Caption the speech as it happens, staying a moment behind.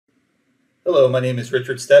Hello, my name is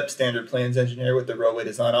Richard Stepp, Standard Plans Engineer with the Roadway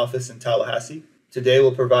Design Office in Tallahassee. Today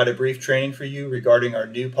we'll provide a brief training for you regarding our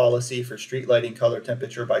new policy for street lighting color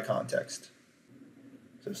temperature by context.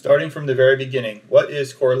 So starting from the very beginning, what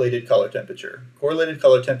is correlated color temperature? Correlated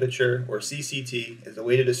color temperature, or CCT, is a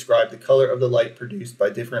way to describe the color of the light produced by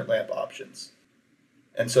different lamp options.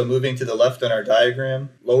 And so moving to the left on our diagram,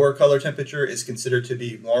 lower color temperature is considered to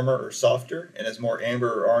be warmer or softer and is more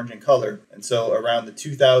amber or orange in color. And so around the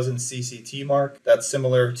 2000 CCT mark, that's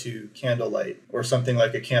similar to candlelight or something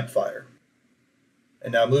like a campfire.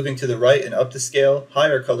 And now moving to the right and up the scale,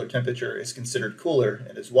 higher color temperature is considered cooler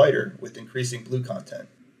and is whiter with increasing blue content.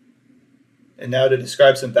 And now to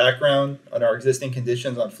describe some background on our existing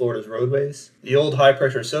conditions on Florida's roadways, the old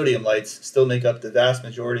high-pressure sodium lights still make up the vast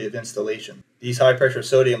majority of installation. These high-pressure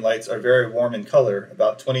sodium lights are very warm in color,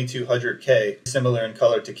 about 2200 K, similar in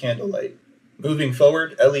color to candlelight. Moving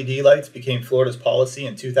forward, LED lights became Florida's policy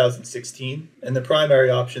in 2016, and the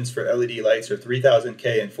primary options for LED lights are 3000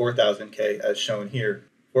 K and 4000 K as shown here.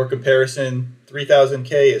 For comparison, 3000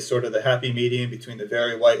 K is sort of the happy medium between the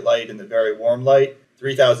very white light and the very warm light.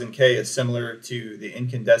 3000 K is similar to the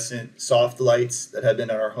incandescent soft lights that have been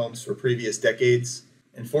in our homes for previous decades.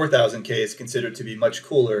 And 4000 K is considered to be much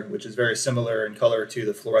cooler, which is very similar in color to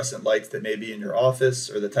the fluorescent lights that may be in your office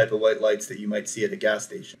or the type of white lights that you might see at a gas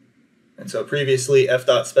station. And so previously,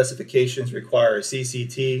 FDOT specifications require a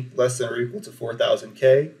CCT less than or equal to 4000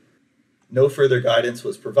 K. No further guidance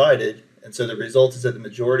was provided, and so the result is that the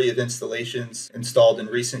majority of installations installed in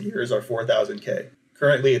recent years are 4000 K.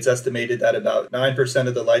 Currently, it's estimated that about 9%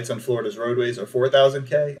 of the lights on Florida's roadways are 4000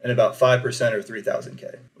 K and about 5% are 3000 K,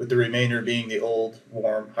 with the remainder being the old,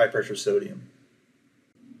 warm, high-pressure sodium.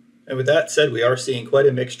 And with that said, we are seeing quite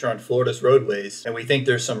a mixture on Florida's roadways, and we think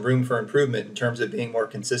there's some room for improvement in terms of being more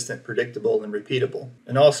consistent, predictable, and repeatable.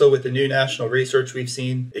 And also with the new national research we've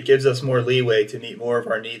seen, it gives us more leeway to meet more of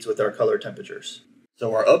our needs with our color temperatures.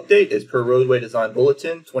 So our update is per Roadway Design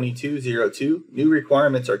Bulletin 2202. New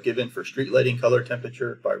requirements are given for street lighting color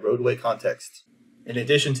temperature by roadway context. In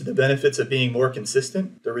addition to the benefits of being more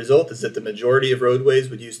consistent, the result is that the majority of roadways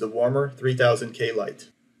would use the warmer 3000 K light.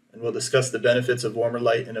 And we'll discuss the benefits of warmer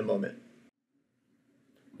light in a moment.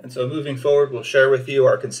 And so moving forward, we'll share with you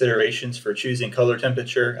our considerations for choosing color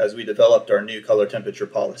temperature as we developed our new color temperature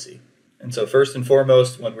policy. And so first and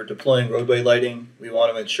foremost, when we're deploying roadway lighting, we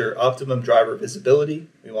want to ensure optimum driver visibility,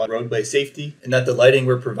 we want roadway safety, and that the lighting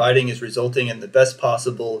we're providing is resulting in the best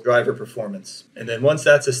possible driver performance. And then once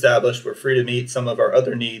that's established, we're free to meet some of our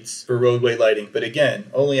other needs for roadway lighting, but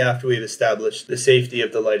again, only after we've established the safety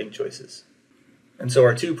of the lighting choices. And so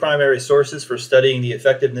our two primary sources for studying the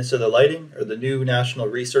effectiveness of the lighting are the new National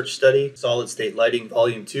Research Study, Solid State Lighting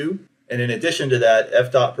Volume 2, and in addition to that,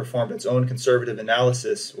 FDOT performed its own conservative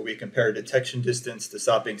analysis where we compared detection distance to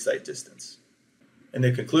stopping sight distance. In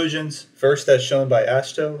the conclusions, first as shown by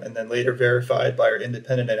AASHTO and then later verified by our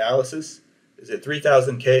independent analysis, is that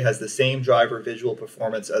 3000 K has the same driver visual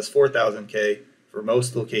performance as 4000 K for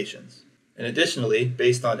most locations. And additionally,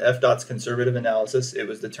 based on FDOT's conservative analysis, it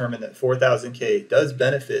was determined that 4000 K does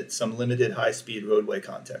benefit some limited high-speed roadway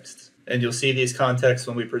contexts. And you'll see these contexts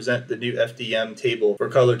when we present the new FDM table for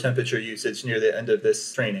color temperature usage near the end of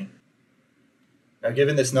this training. Now,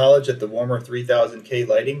 given this knowledge that the warmer 3000 K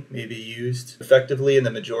lighting may be used effectively in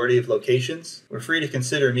the majority of locations, we're free to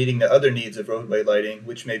consider meeting the other needs of roadway lighting,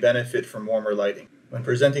 which may benefit from warmer lighting. When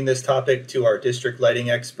presenting this topic to our district lighting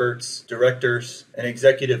experts, directors, and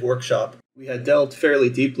executive workshop, we had delved fairly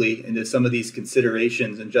deeply into some of these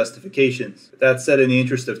considerations and justifications. With that said, in the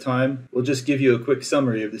interest of time, we'll just give you a quick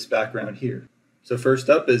summary of this background here. So first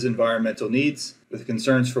up is environmental needs, with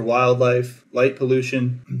concerns for wildlife, light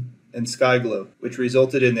pollution, and sky glow, which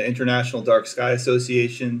resulted in the International Dark Sky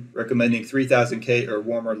Association recommending 3000 K or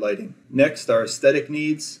warmer lighting. Next are aesthetic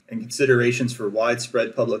needs and considerations for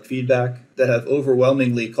widespread public feedback that have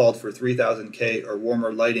overwhelmingly called for 3000 K or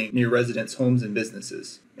warmer lighting near residents' homes and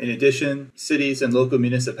businesses. In addition, cities and local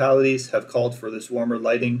municipalities have called for this warmer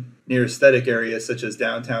lighting near aesthetic areas such as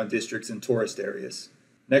downtown districts and tourist areas.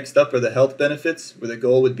 Next up are the health benefits, where the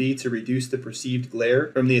goal would be to reduce the perceived glare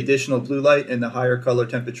from the additional blue light and the higher color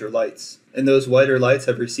temperature lights. And those whiter lights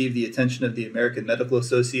have received the attention of the American Medical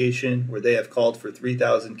Association, where they have called for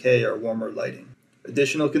 3000 K or warmer lighting.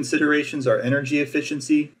 Additional considerations are energy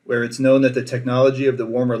efficiency, where it's known that the technology of the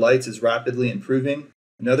warmer lights is rapidly improving.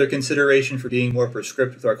 Another consideration for being more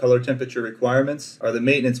prescriptive with our color temperature requirements are the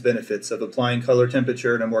maintenance benefits of applying color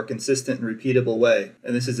temperature in a more consistent and repeatable way.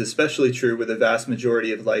 And this is especially true where the vast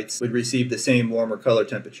majority of lights would receive the same warmer color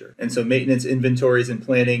temperature. And so maintenance inventories and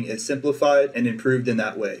planning is simplified and improved in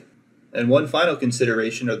that way. And one final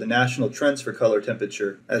consideration are the national trends for color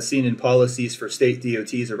temperature, as seen in policies for state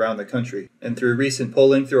DOTs around the country. And through recent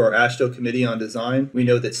polling through our AASHTO Committee on Design, we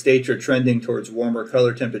know that states are trending towards warmer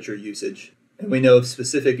color temperature usage. And we know of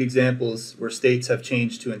specific examples where states have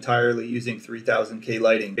changed to entirely using 3000K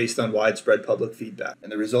lighting based on widespread public feedback.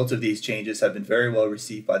 And the results of these changes have been very well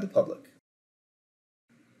received by the public.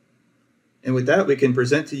 And with that, we can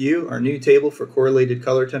present to you our new table for correlated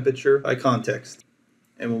color temperature by context.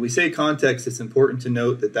 And when we say context, it's important to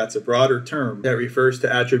note that that's a broader term that refers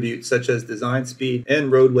to attributes such as design speed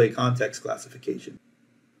and roadway context classification.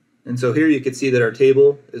 And so here you can see that our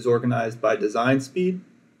table is organized by design speed,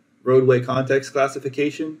 roadway context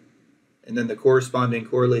classification, and then the corresponding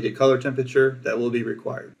correlated color temperature that will be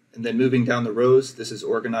required. And then moving down the rows, this is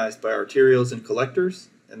organized by arterials and collectors,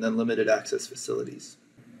 and then limited access facilities.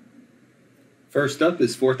 First up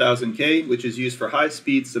is 4000K, which is used for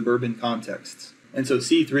high-speed suburban contexts. And so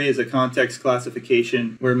C3 is a context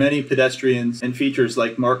classification where many pedestrians and features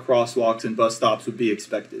like marked crosswalks and bus stops would be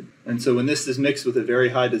expected. And so when this is mixed with a very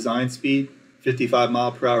high design speed, 55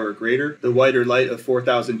 mile per hour or greater, the whiter light of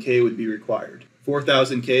 4000K would be required.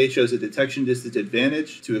 4000K shows a detection distance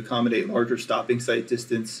advantage to accommodate larger stopping sight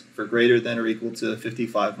distance for greater than or equal to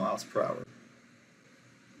 55 miles per hour.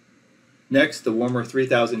 Next, the warmer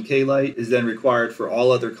 3000K light is then required for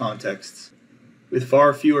all other contexts. With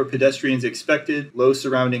far fewer pedestrians expected, low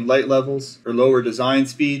surrounding light levels, or lower design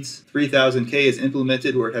speeds, 3000K is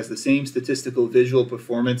implemented where it has the same statistical visual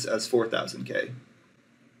performance as 4000K.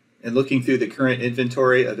 And looking through the current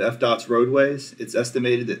inventory of FDOT's roadways, it's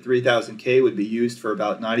estimated that 3000K would be used for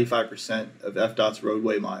about 95% of FDOT's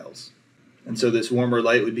roadway miles. And so this warmer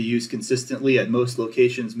light would be used consistently at most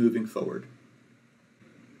locations moving forward.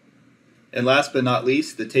 And last but not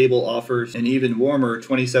least, the table offers an even warmer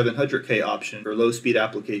 2700K option for low-speed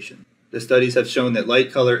application. The studies have shown that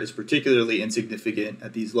light color is particularly insignificant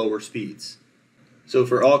at these lower speeds. So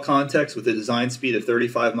for all contexts with a design speed of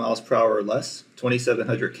 35 miles per hour or less,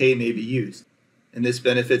 2700K may be used. And this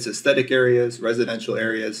benefits aesthetic areas, residential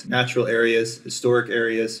areas, natural areas, historic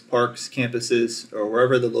areas, parks, campuses, or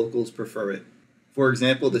wherever the locals prefer it. For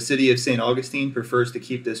example, the city of St. Augustine prefers to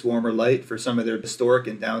keep this warmer light for some of their historic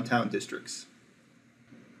and downtown districts.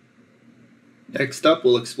 Next up,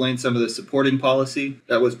 we'll explain some of the supporting policy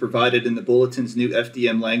that was provided in the Bulletin's new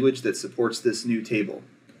FDM language that supports this new table.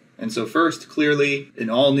 And so first, clearly,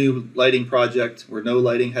 an all-new lighting project where no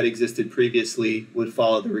lighting had existed previously would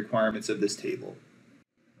follow the requirements of this table.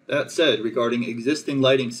 That said, regarding existing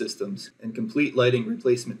lighting systems and complete lighting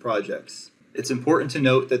replacement projects, it's important to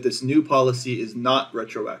note that this new policy is not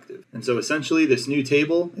retroactive. And so essentially this new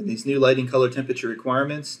table and these new lighting color temperature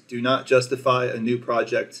requirements do not justify a new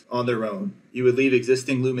project on their own. You would leave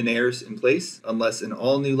existing luminaires in place unless an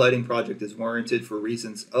all-new lighting project is warranted for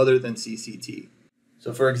reasons other than CCT.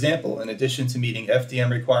 So for example, in addition to meeting FDM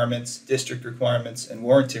requirements, district requirements, and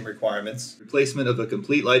warranting requirements, replacement of a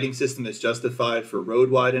complete lighting system is justified for road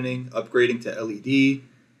widening, upgrading to LED,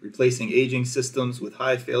 replacing aging systems with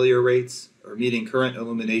high failure rates, or meeting current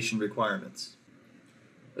illumination requirements.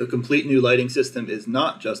 A complete new lighting system is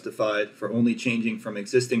not justified for only changing from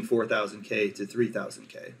existing 4000K to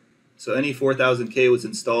 3000K. So any 4000K was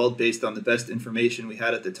installed based on the best information we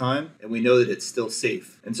had at the time, and we know that it's still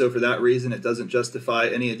safe. And so for that reason, it doesn't justify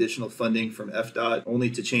any additional funding from FDOT only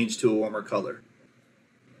to change to a warmer color.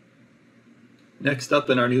 Next up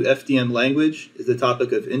in our new FDM language is the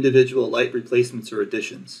topic of individual light replacements or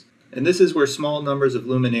additions. And this is where small numbers of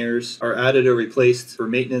luminaires are added or replaced for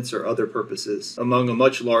maintenance or other purposes among a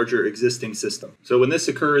much larger existing system. So when this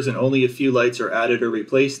occurs and only a few lights are added or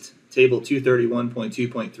replaced, Table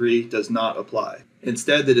 231.2.3 does not apply.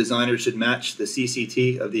 Instead, the designer should match the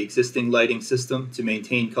CCT of the existing lighting system to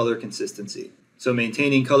maintain color consistency. So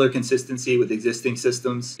maintaining color consistency with existing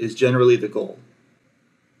systems is generally the goal.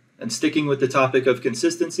 And sticking with the topic of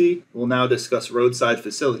consistency, we'll now discuss roadside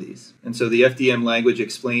facilities. And so the FDM language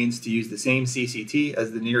explains to use the same CCT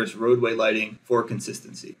as the nearest roadway lighting for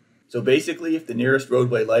consistency. So basically, if the nearest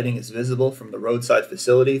roadway lighting is visible from the roadside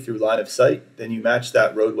facility through line of sight, then you match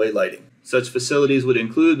that roadway lighting. Such facilities would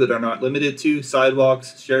include, but are not limited to,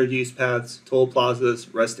 sidewalks, shared use paths, toll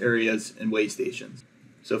plazas, rest areas, and way stations.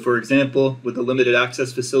 So for example, with a limited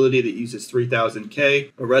access facility that uses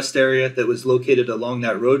 3000K, a rest area that was located along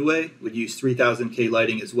that roadway would use 3000K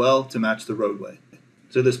lighting as well to match the roadway.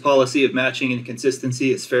 So this policy of matching and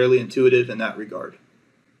consistency is fairly intuitive in that regard.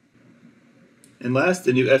 And last,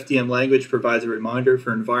 the new FDM language provides a reminder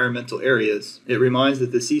for environmental areas. It reminds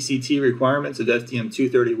that the CCT requirements of FDM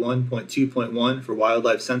 231.2.1 for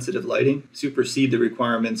wildlife-sensitive lighting supersede the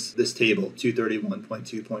requirements of this table,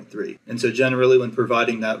 231.2.3. And so generally when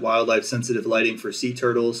providing that wildlife-sensitive lighting for sea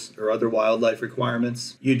turtles or other wildlife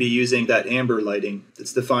requirements, you'd be using that amber lighting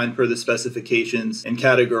that's defined per the specifications and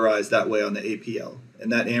categorized that way on the APL.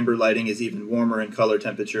 And that amber lighting is even warmer in color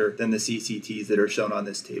temperature than the CCTs that are shown on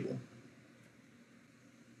this table.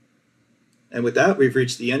 And with that, we've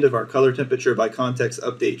reached the end of our color temperature by context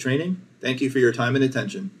update training. Thank you for your time and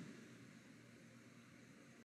attention.